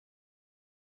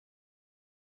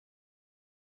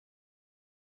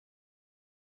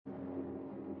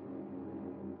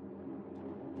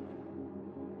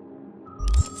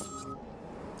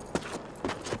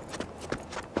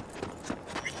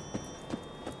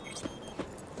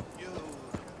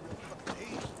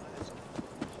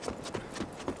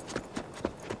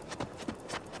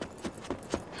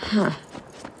Huh.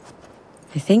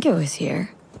 I think it was here.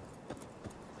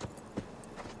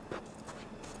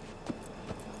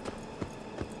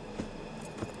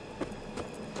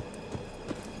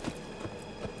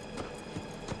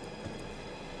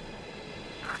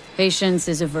 Patience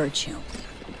is a virtue.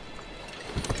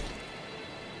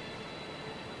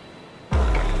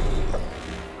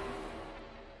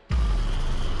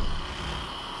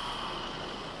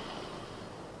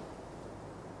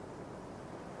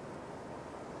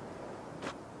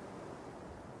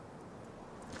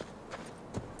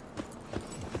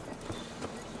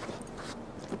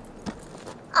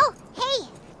 Oh, hey!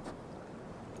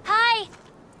 Hi!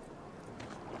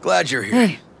 Glad you're here.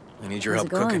 Hey. I need your How's help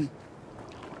it going? cooking.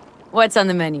 What's on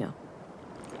the menu?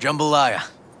 Jambalaya.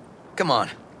 Come on.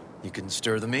 You can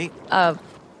stir the meat?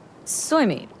 Soy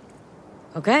meat.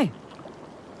 Okay.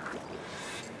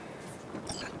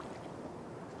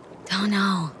 Oh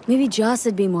no. Maybe Joss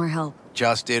would be more help.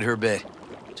 Joss did her bit.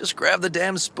 Just grab the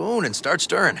damn spoon and start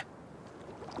stirring.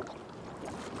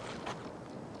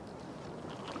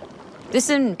 This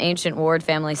is an ancient Ward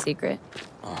family secret.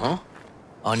 Uh-huh.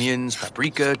 Onions,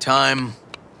 paprika, thyme.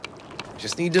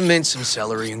 Just need to mince some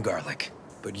celery and garlic.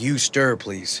 But you stir,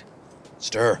 please.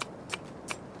 Stir.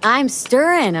 I'm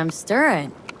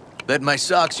stirring. Bet my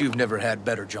socks you've never had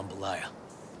better jambalaya.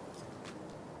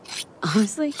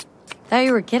 Honestly, thought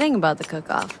you were kidding about the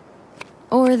cook-off.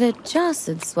 Or that Joss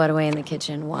had sweat away in the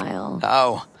kitchen while...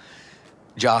 How?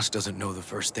 Joss doesn't know the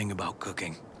first thing about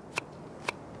cooking.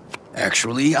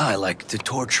 Actually, I like to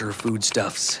torture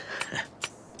foodstuffs.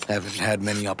 Haven't had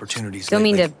many opportunities Don't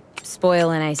lately. mean to spoil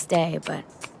a nice day, but...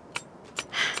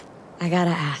 I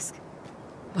gotta ask.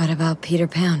 What about Peter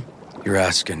Pan? You're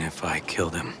asking if I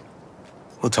killed him.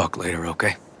 We'll talk later,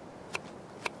 okay?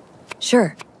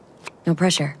 Sure. No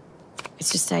pressure.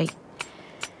 It's just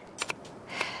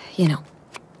you know.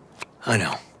 I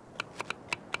know.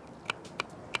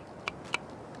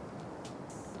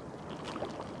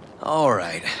 All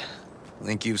right.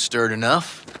 Think you've stirred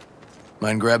enough?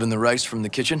 Mind grabbing the rice from the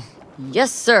kitchen?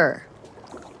 Yes, sir.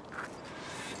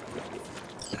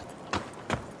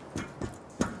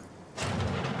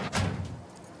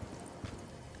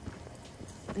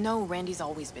 No, Randy's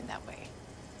always been that way.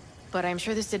 But I'm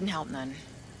sure this didn't help none.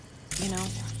 You know,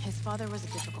 his father was a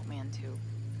difficult man, too.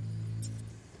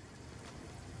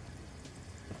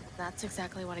 That's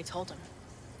exactly what I told him.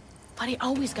 But he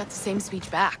always got the same speech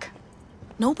back.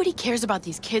 Nobody cares about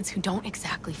these kids who don't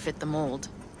exactly fit the mold.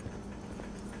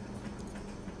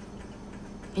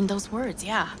 In those words,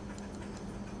 yeah.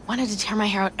 Wanted to tear my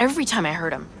hair out every time I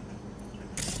heard him.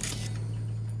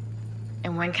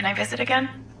 And when can I visit again?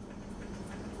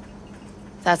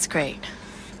 That's great.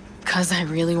 'Cause I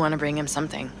really want to bring him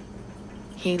something.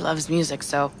 He loves music,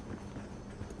 so...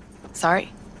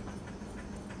 Sorry?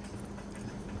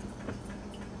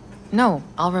 No,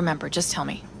 I'll remember. Just tell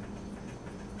me.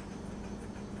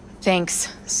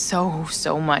 Thanks so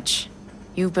much.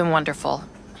 You've been wonderful.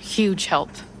 Huge help.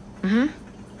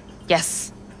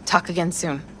 Yes. Talk again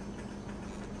soon.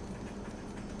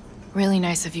 Really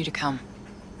nice of you to come.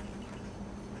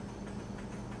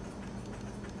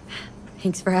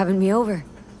 Thanks for having me over.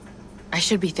 I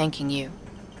should be thanking you.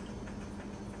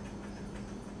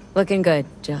 Looking good,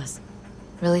 Joss.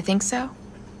 Really think so?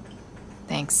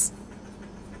 Thanks.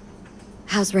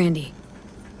 How's Randy?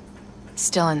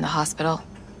 Still in the hospital.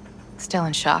 Still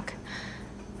in shock.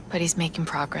 But he's making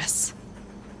progress.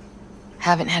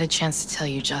 Haven't had a chance to tell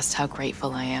you just how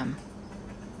grateful I am.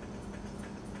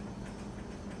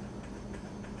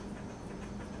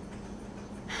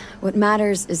 What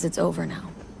matters is it's over now.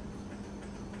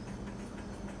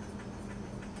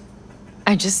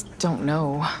 I just don't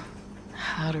know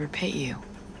how to repay you.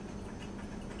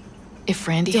 If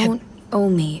Randy Don't owe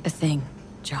me a thing,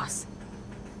 Joss.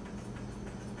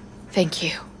 Thank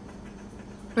you.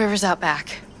 River's out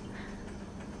back.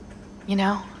 You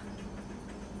know,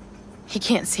 he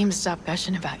can't seem to stop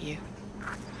gushing about you.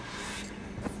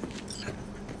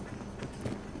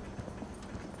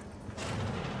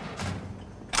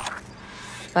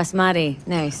 Basmati,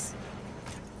 nice.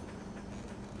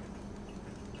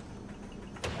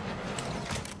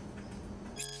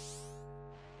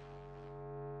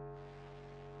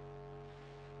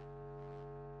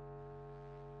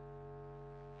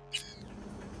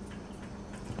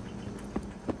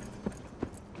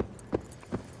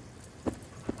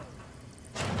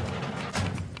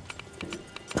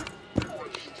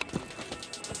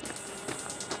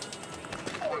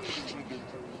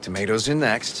 Tomatoes in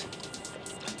next.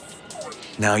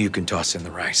 Now you can toss in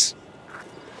the rice.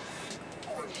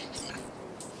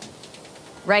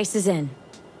 Rice is in.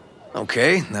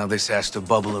 Okay, now this has to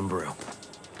bubble and brew.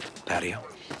 Patio.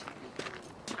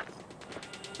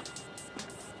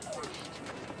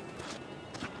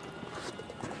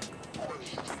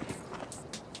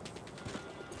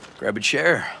 Grab a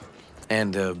chair.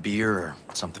 And a beer or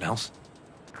something else.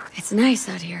 It's nice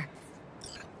out here.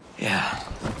 Yeah.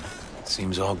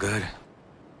 Seems all good.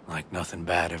 Like nothing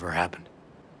bad ever happened.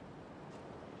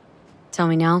 Tell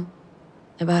me now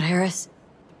about Harris.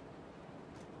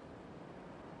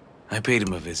 I paid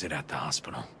him a visit at the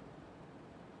hospital.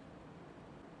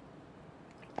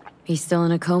 He's still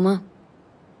in a coma?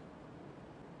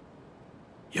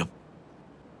 Yup.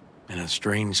 In a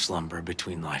strange slumber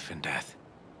between life and death.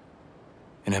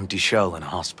 An empty shell in a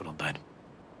hospital bed.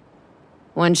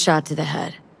 One shot to the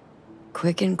head.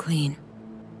 Quick and clean.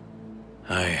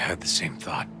 I had the same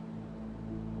thought.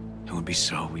 It would be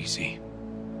so easy.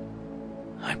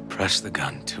 I pressed the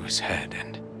gun to his head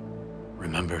and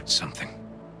remembered something.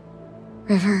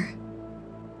 River.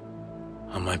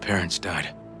 My parents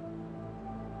died.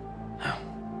 Now,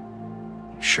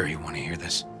 you sure you want to hear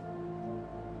this?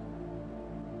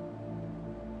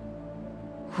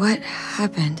 What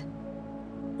happened?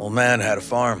 Old man had a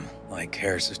farm, like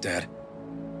Harris's dad.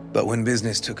 But when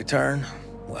business took a turn,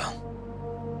 well...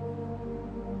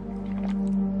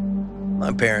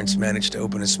 My parents managed to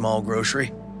open a small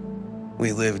grocery.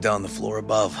 We lived on the floor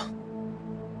above.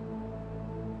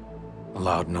 A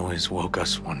loud noise woke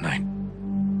us one night.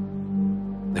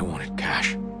 They wanted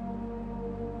cash.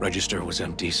 Register was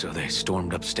empty, so they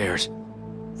stormed upstairs,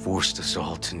 forced us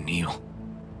all to kneel,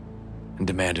 and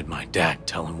demanded my dad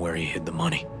tell him where he hid the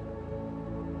money.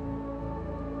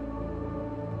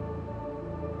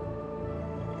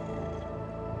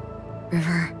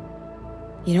 River,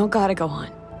 you don't gotta go on.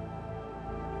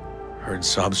 Heard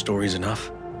sob stories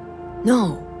enough?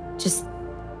 No, just...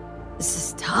 This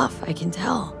is tough, I can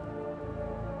tell.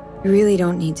 You really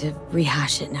don't need to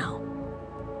rehash it now.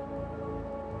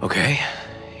 Okay,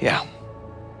 yeah.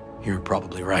 You're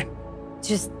probably right.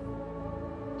 Just...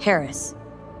 Harris.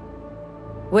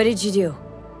 What did you do?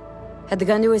 Had the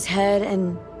gun to his head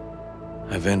and...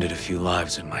 I've ended a few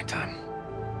lives in my time.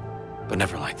 But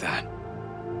never like that.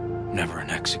 Never an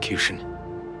execution.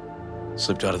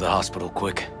 Slipped out of the hospital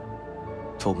quick.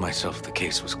 Told myself the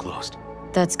case was closed.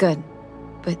 That's good.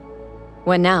 But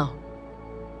what now?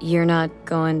 You're not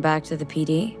going back to the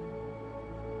PD?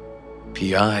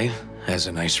 PI has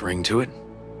a nice ring to it.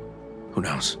 Who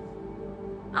knows?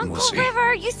 Uncle We'll see.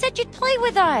 River, you said you'd play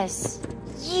with us.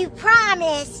 You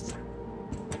promised.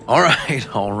 All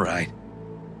right.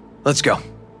 Let's go.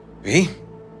 V,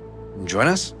 join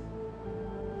us?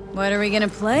 What are we gonna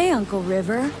play, Uncle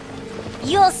River?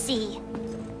 You'll see.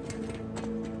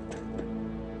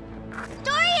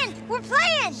 Dorian, we're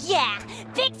playing! Yeah,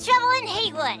 Big Trouble in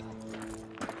Haywood.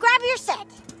 Grab your set.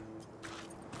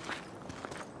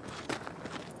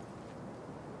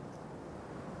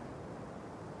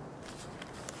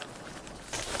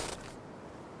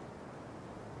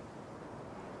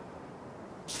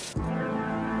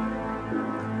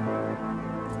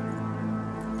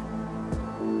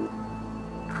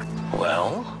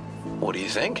 Well, what do you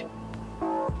think?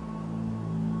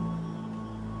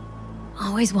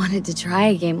 Always wanted to try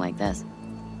a game like this.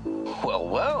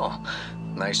 Well.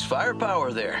 Nice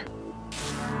firepower there.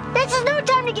 This is no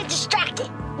time to get distracted.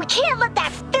 We can't let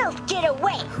that filth get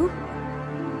away.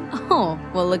 Oh,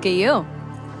 well look at you.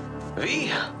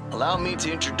 V, allow me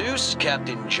to introduce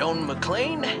Captain Joan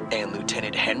McClane and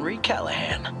Lieutenant Henry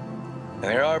Callahan.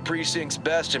 They're our precinct's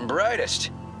best and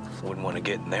brightest. Wouldn't want to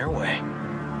get in their way.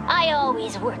 I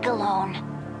always work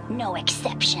alone. No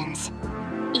exceptions.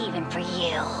 Even for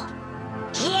you.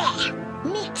 Yeah,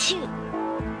 me too.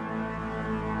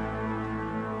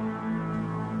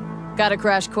 Got a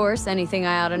crash course? Anything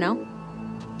I ought to know?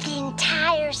 The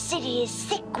entire city is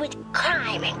sick with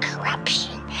crime and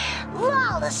corruption.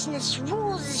 Lawlessness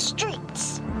rules the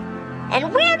streets.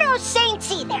 And we're no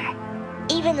saints either.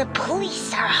 Even the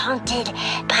police are haunted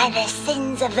by the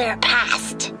sins of their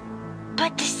past.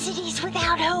 But the city's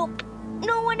without hope.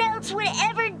 No one else would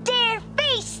ever dare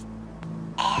face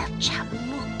El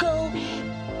Chamuco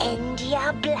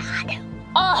Endiablado.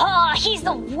 Oh, he's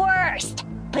the worst.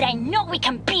 But I know we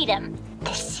can beat him.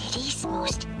 The city's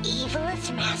most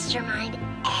evilest mastermind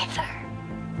ever.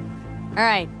 All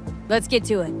right, let's get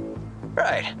to it.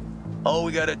 Right. All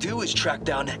we gotta do is track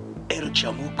down El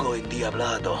Chamuco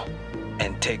Endiablado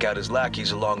and take out his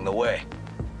lackeys along the way.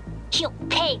 He'll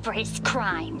pay for his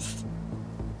crimes.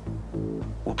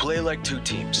 We'll play like two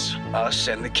teams, us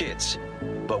and the kids,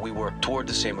 but we work toward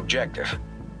the same objective.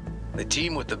 The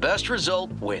team with the best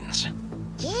result wins.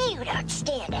 You don't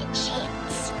stand a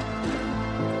chance.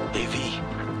 Hey, V,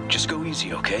 just go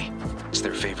easy, okay? It's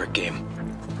their favorite game.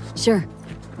 Sure.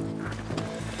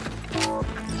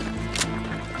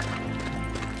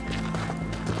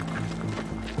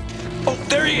 Oh,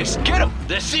 there he is! Get him!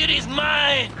 The city's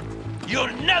mine! You'll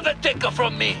never take her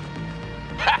from me!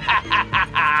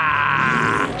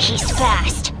 He's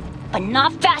fast, but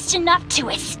not fast enough to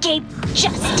escape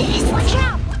justice. Watch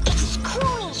out! It's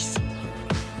cronies!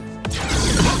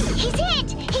 He's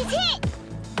hit! He's hit!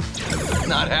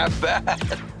 Not half bad.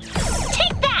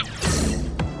 Take that!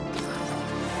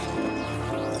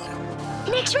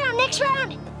 Next round, next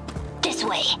round! This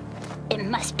way. It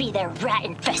must be their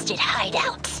rat-infested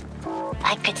hideouts.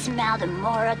 I could smell the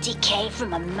moral decay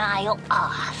from a mile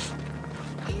off.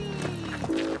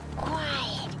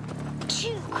 Quiet.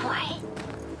 Too quiet.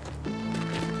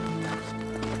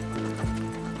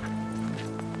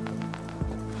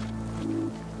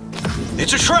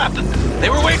 It's a trap! They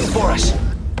were waiting for us!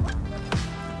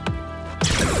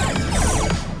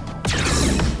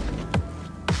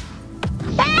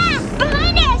 Ah!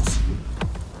 Behind us!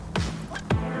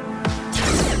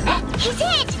 He's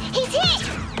hit! He's hit!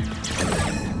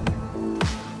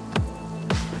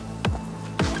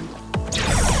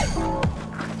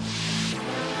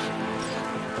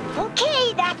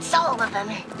 Okay, that's all of them.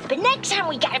 But next time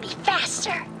we gotta be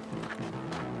faster.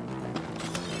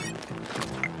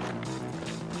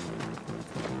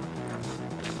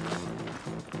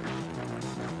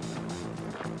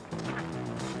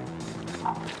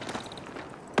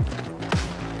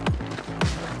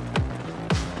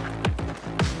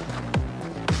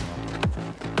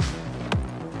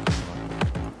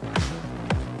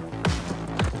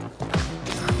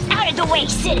 Out of the way,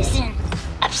 citizen!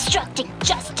 Obstructing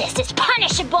justice is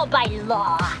punishable by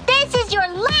law. This is your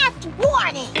last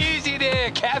warning! Easy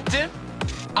there, Captain.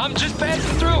 I'm just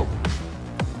passing through.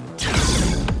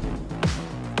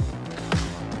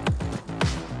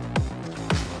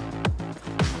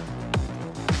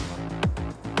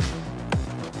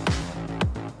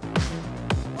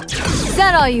 Is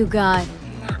that all you got?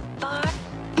 Not far.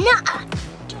 Nuh-uh.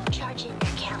 Don't charge in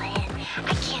there, Callahan.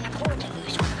 I can't afford to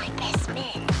lose one of my best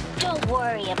men. Don't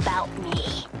worry about me.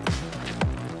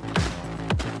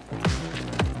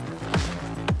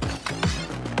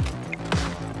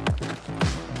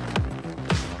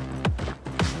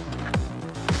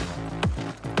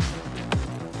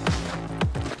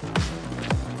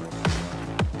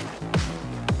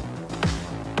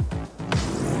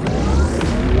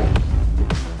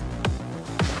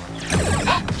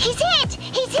 He's hit!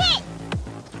 He's hit!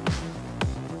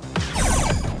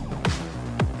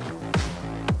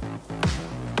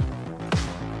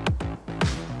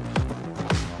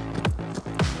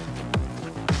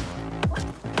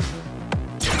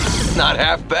 Not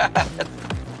half bad.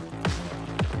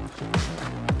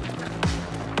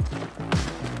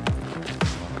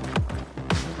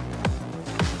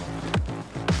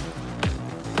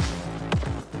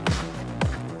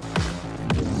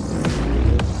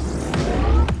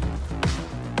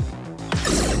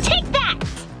 Take that!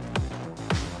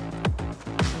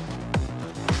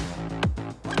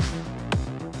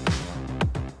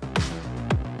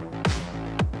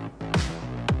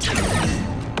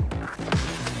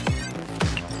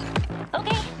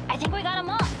 Okay, I think we got them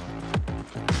all.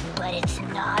 But it's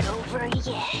not over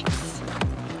yet.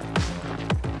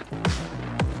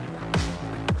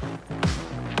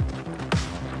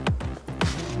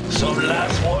 Some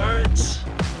last words?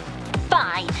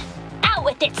 Fine. Out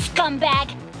with it,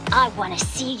 scumbag! I want to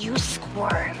see you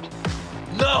squirm.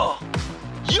 No!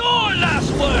 Your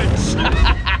last words!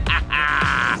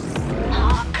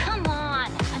 Oh, come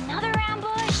on. Another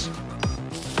ambush?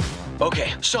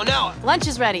 Okay, so now... Lunch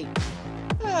is ready.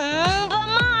 But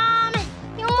Mom,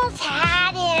 you almost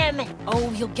had him.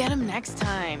 Oh, you'll get him next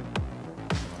time.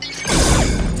 You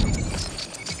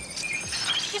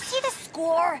see the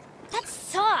score? That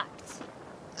sucked.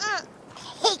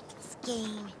 Hate this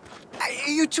game.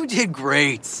 You two did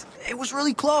great. It was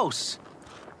really close.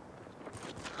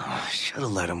 Oh, should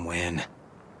have let him win.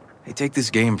 They take this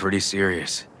game pretty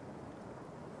serious.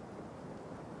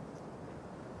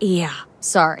 Yeah,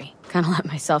 sorry. Kinda let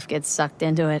myself get sucked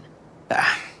into it.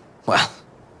 Well,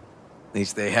 at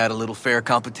least they had a little fair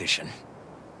competition.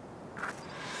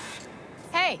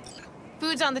 Hey,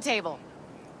 food's on the table.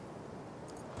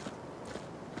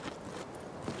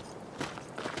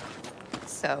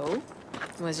 So,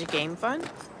 was your game fun?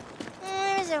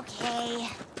 It was okay.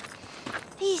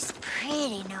 He's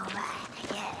pretty Nova, I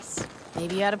guess.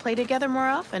 Maybe you ought to play together more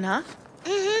often, huh?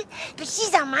 But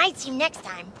she's on my team next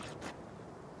time.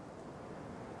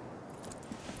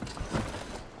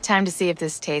 Time to see if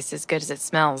this tastes as good as it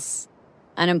smells.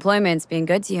 Unemployment's been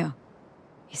good to you.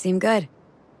 You seem good.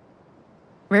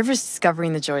 River's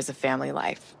discovering the joys of family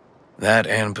life. That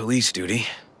and police duty.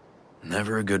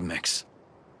 Never a good mix.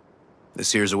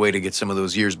 This here's a way to get some of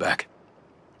those years back.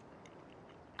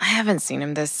 I haven't seen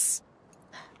him this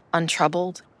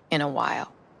untroubled in a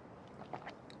while.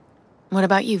 What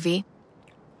about you, V?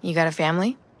 You got a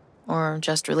family? Or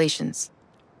just relations?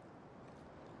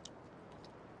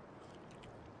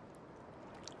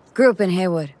 Grew up in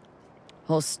Haywood.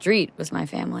 Whole street was my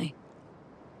family.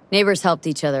 Neighbors helped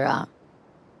each other out.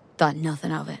 Thought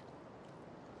nothing of it.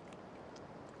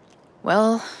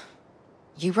 Well,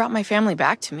 you brought my family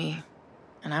back to me,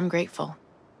 and I'm grateful.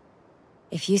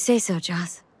 If you say so,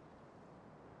 Joss.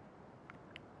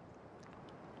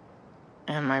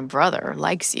 And my brother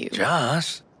likes you.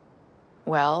 Joss?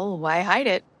 Well, why hide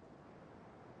it?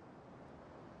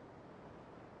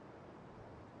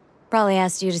 Probably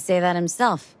asked you to say that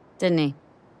himself, didn't he?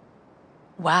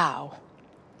 Wow.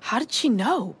 How did she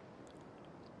know?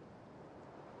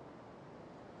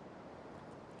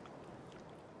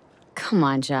 Come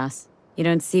on, Joss. You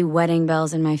don't see wedding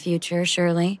bells in my future,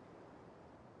 surely?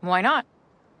 Why not?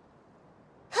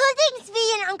 Who thinks V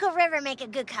and Uncle River make a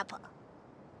good couple?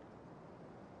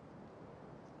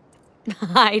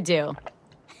 I do.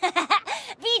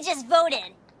 V just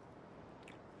voted.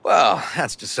 Well,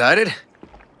 that's decided.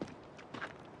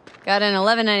 Got an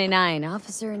 $11.99.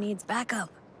 Officer needs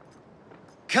backup.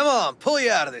 Come on, pull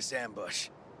you out of this ambush.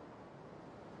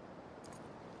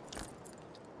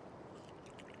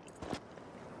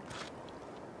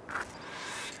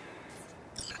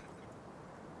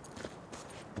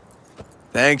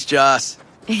 Thanks, Joss.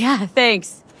 Yeah,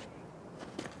 thanks.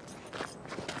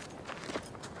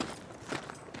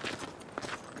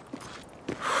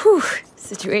 Whew,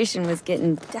 situation was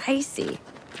getting dicey.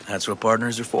 That's what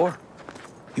partners are for.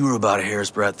 You were about a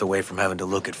hair's breadth away from having to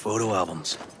look at photo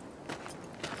albums.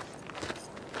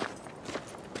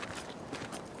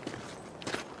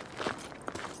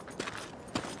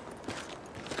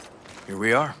 Here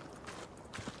we are,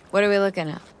 What are we looking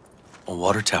at? a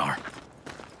water tower.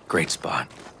 Great spot.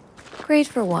 Great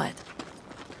for what?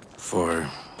 For,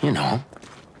 you know,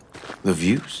 the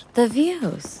views. The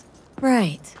views.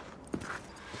 Right.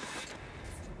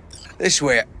 This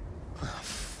way. Oh,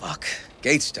 fuck.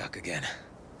 Gate's stuck again.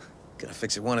 Gonna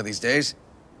fix it one of these days.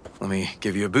 Let me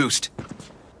give you a boost.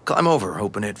 Climb over,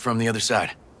 open it from the other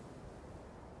side.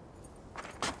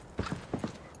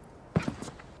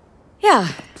 Yeah.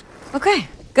 Okay,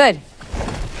 good.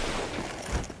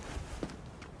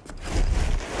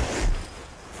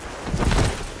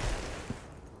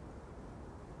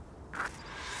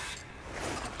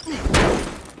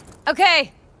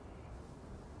 Okay.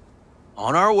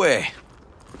 On our way.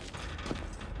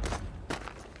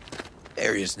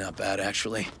 Area's not bad,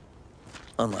 actually.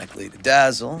 Unlikely to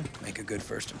dazzle. Make a good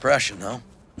first impression, though.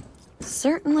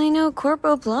 Certainly no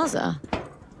Corpo Plaza.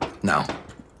 No.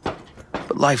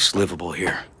 But life's livable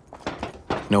here.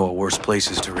 Know of worse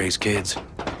places to raise kids.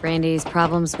 Randy's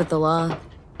problems with the law.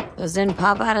 Those didn't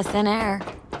pop out of thin air.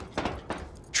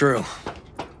 True.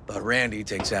 But Randy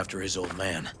takes after his old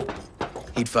man.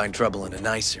 He'd find trouble in a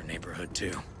nicer neighborhood,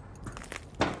 too.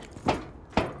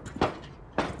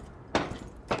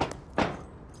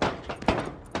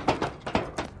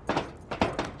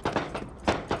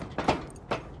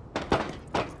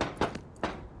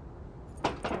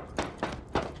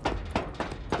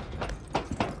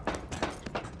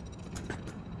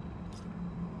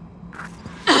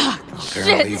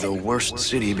 Apparently the worst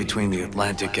city between the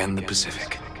Atlantic and the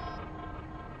Pacific.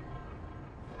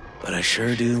 But I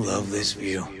sure do love this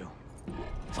view.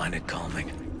 Find it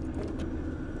calming.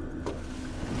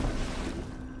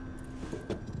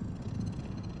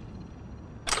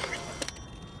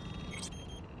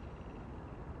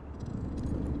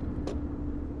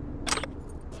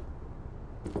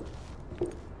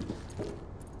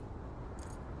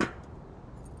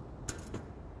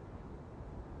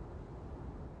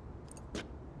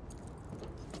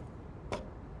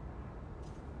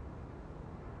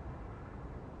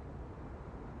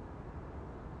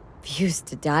 Views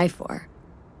to die for.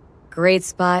 Great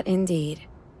spot indeed.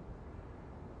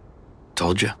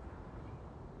 Told you.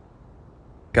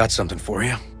 Got something for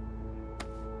you.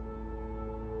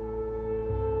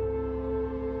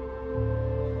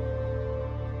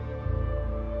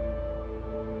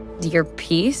 Your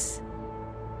piece?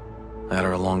 Had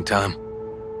her a long time.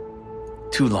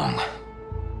 Too long.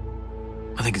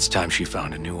 I think it's time she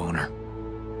found a new owner.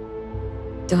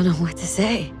 Don't know what to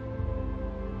say.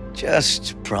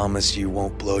 Just promise you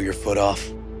won't blow your foot off.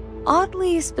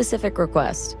 Oddly specific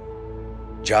request.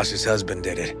 Josh's husband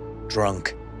did it.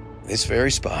 Drunk. This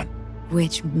very spot.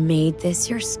 Which made this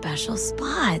your special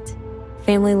spot?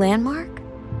 Family landmark?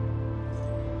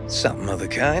 Something of the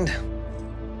kind.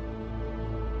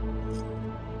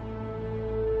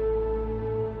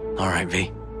 All right,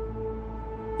 V.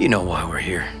 You know why we're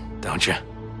here, don't you?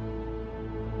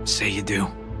 Say you do.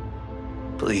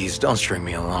 Please, don't string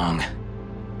me along.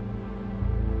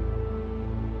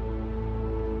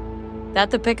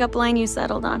 That the pickup line you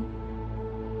settled on?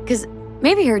 'Cause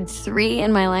maybe heard 3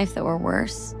 in my life that were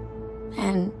worse.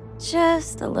 And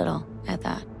just a little at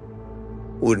that.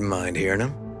 Wouldn't mind hearing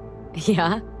him.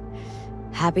 Yeah.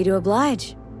 Happy to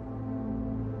oblige.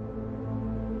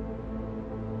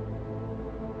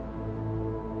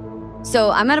 So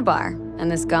I'm at a bar,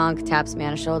 and this gonk taps me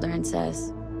on the shoulder and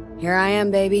says, "Here I am,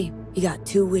 baby. You got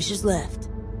 2 wishes left."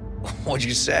 What'd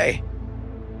you say?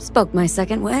 Spoke my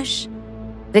second wish.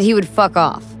 That he would fuck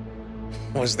off.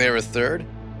 Was there a third?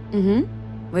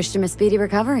 Mm-hmm. Wished him a speedy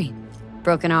recovery.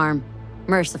 Broken arm.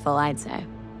 Merciful, I'd say.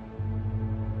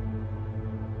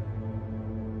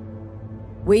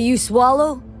 Will you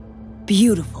swallow?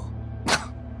 Beautiful.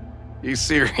 You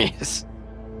serious?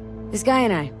 This guy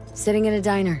and I, sitting in a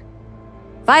diner.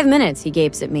 5 minutes, he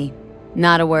gapes at me.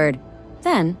 Not a word.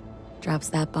 Then, drops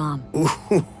that bomb.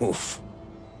 Oof.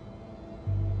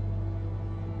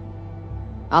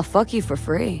 I'll fuck you for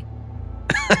free.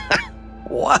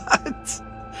 What?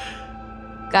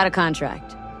 Got a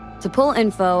contract. To pull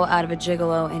info out of a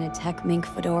gigolo in a tech mink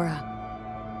fedora.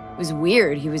 It was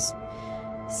weird, he was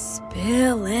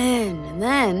spilling. And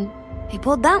then, he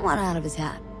pulled that one out of his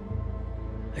hat.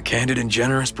 A candid and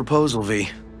generous proposal, V.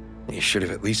 You should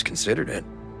have at least considered it.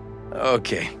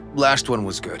 Okay, last one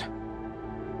was good.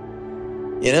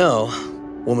 You know,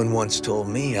 woman once told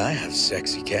me I have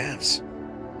sexy calves.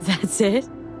 That's it?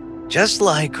 Just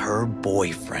like her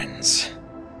boyfriend's.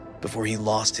 Before he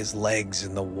lost his legs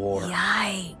in the war.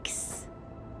 Yikes.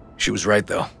 She was right,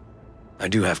 though. I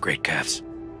do have great calves.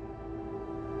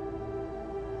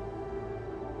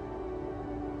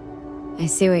 I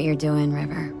see what you're doing,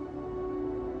 River.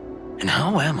 And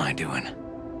how am I doing?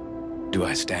 Do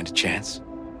I stand a chance?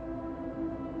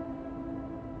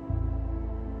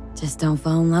 Just don't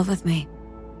fall in love with me.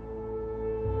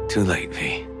 Too late,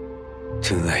 V.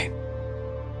 Too late.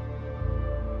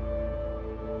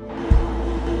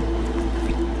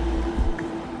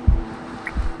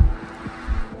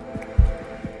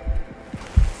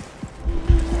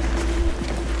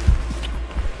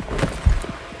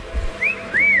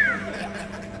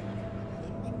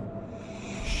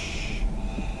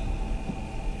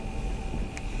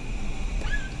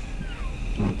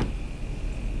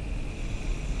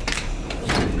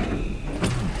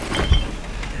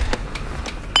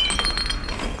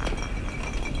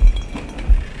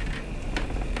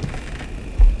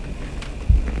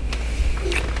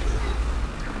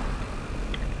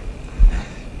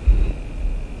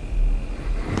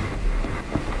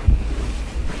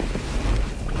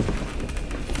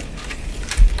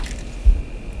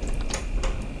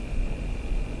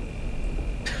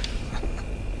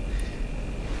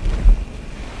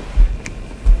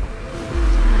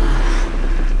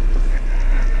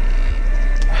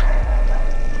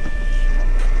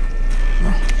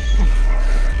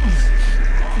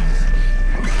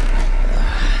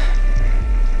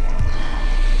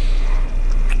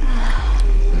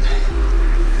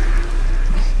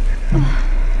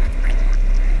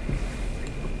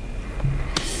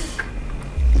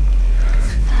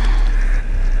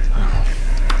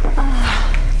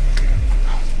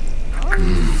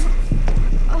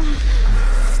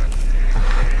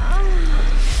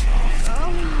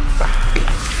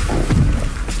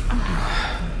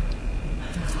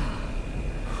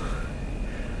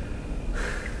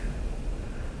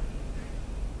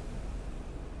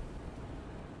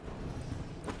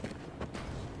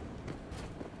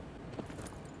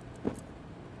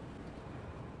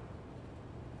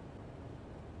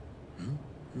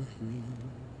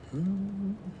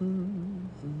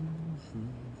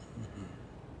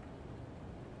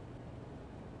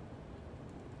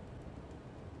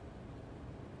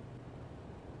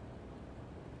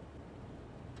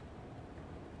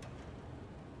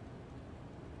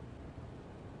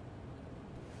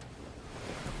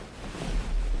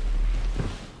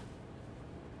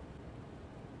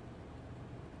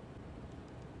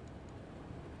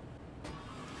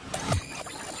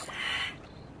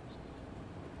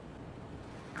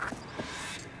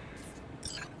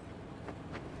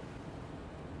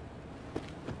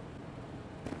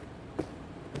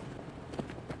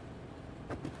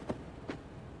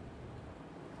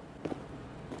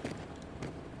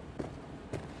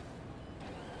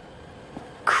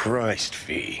 Christ,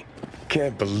 V.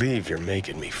 Can't believe you're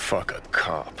making me fuck a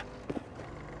cop.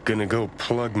 Gonna go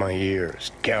plug my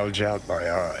ears, gouge out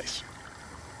my eyes.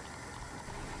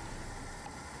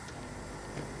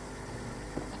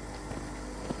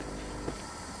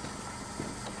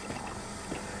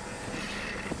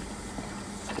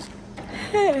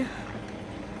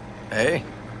 Hey,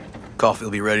 Coffee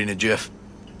will be ready in a jiff.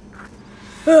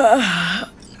 Oh,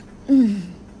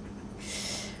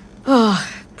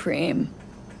 Preem.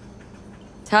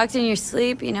 Talked in your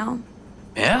sleep, you know?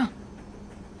 Yeah?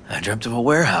 I dreamt of a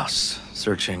warehouse,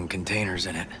 searching containers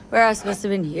in it. Warehouse must have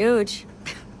been huge.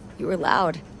 You were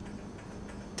loud.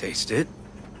 Taste it.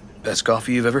 Best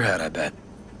coffee you've ever had, I bet.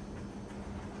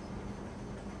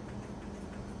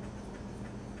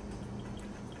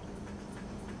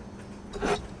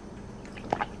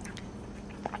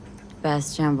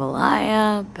 Best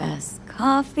jambalaya, best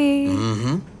coffee.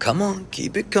 Mm-hmm. Come on,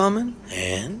 keep it coming.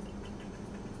 And?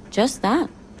 Just that.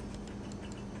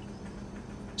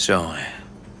 So,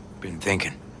 I've been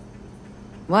thinking.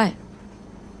 What?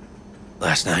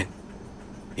 Last night,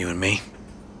 you and me.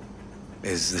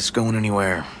 Is this going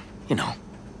anywhere, you know,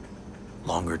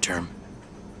 longer term?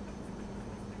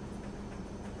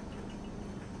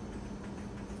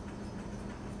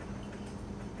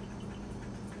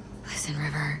 Listen,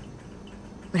 River.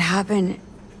 What happened?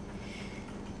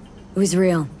 It was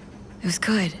real. It was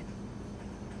good.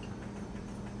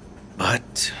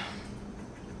 But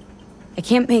I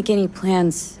can't make any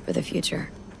plans for the future.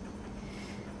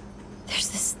 There's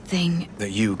this thing.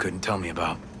 that you couldn't tell me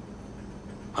about.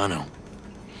 I know.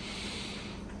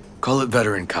 Call it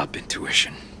veteran cop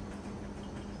intuition.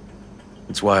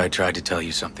 It's why I tried to tell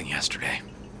you something yesterday.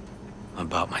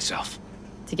 About myself.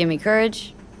 To give me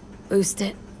courage, boost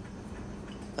it.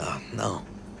 Oh, no.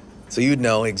 So you'd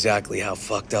know exactly how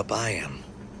fucked up I am.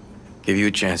 Give you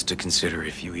a chance to consider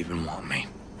if you even want me.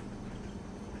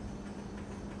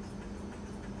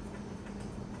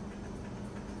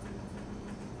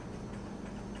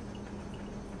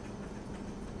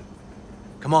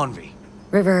 Come on, V.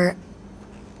 River,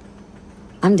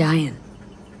 I'm dying.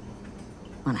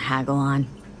 Wanna haggle on?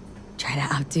 Try to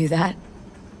outdo that?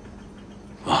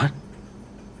 What?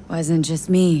 Wasn't just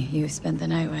me you spent the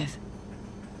night with.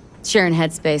 Sharing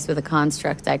headspace with a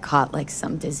construct I caught like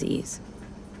some disease.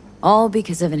 All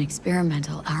because of an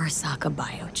experimental Arasaka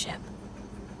biochip.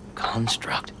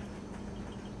 Construct?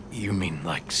 You mean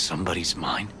like somebody's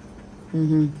mind?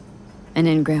 Mm-hmm. An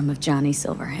engram of Johnny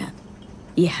Silverhand.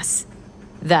 Yes,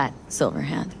 that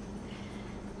Silverhand.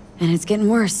 And it's getting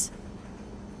worse.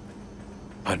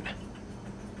 But...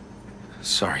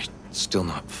 Sorry, still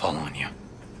not following you.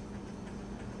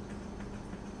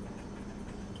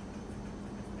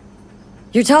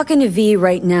 You're talking to V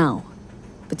right now.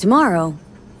 But tomorrow,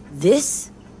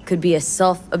 this could be a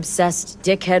self-obsessed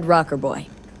dickhead rocker boy.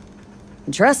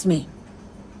 And trust me,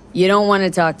 you don't want to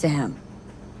talk to him.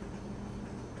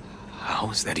 How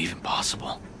is that even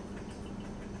possible?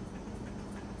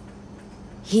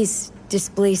 He's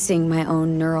displacing my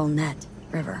own neural net,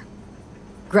 River.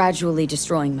 Gradually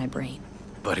destroying my brain.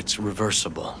 But it's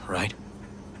reversible, right?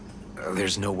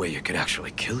 There's no way it could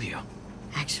actually kill you.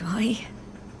 Actually,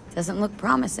 doesn't look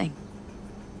promising.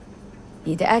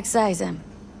 Need to excise him.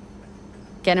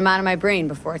 Get him out of my brain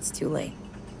before it's too late.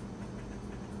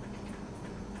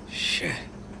 Shit.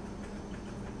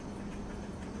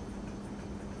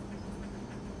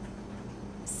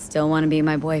 Still want to be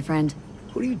my boyfriend?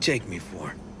 Who do you take me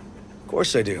for? Of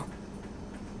course I do.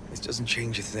 This doesn't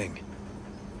change a thing.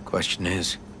 Question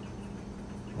is,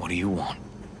 what do you want?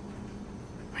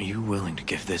 Are you willing to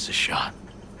give this a shot?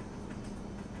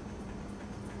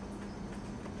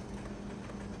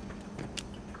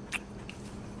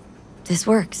 This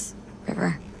works,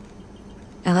 River.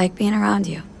 I like being around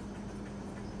you.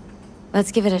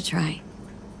 Let's give it a try.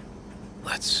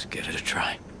 Let's give it a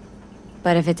try.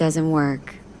 But if it doesn't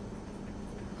work,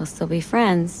 we'll still be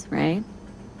friends, right?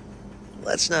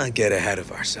 Let's not get ahead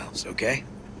of ourselves, okay?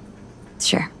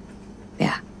 Sure.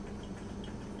 Yeah.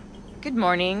 Good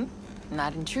morning.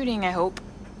 Not intruding, I hope.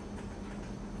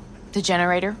 The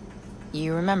generator?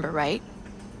 You remember, right?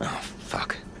 Oh,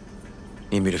 fuck.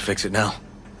 Need me to fix it now?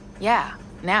 Yeah,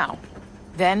 now.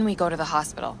 Then we go to the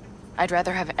hospital. I'd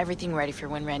rather have everything ready for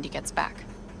when Randy gets back.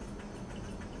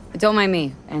 Don't mind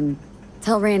me, and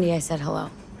tell Randy I said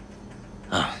hello.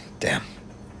 Oh, damn.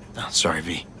 Oh, sorry,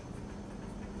 V.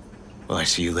 Will I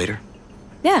see you later?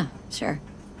 Yeah, sure.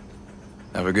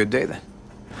 Have a good day, then.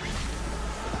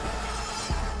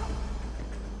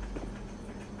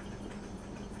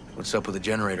 What's up with the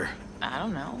generator? I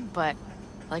don't know, but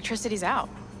electricity's out.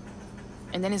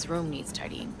 And then his room needs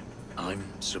tidying. I'm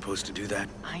supposed to do that?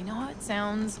 I know how it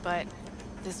sounds, but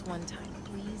this one time,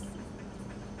 please.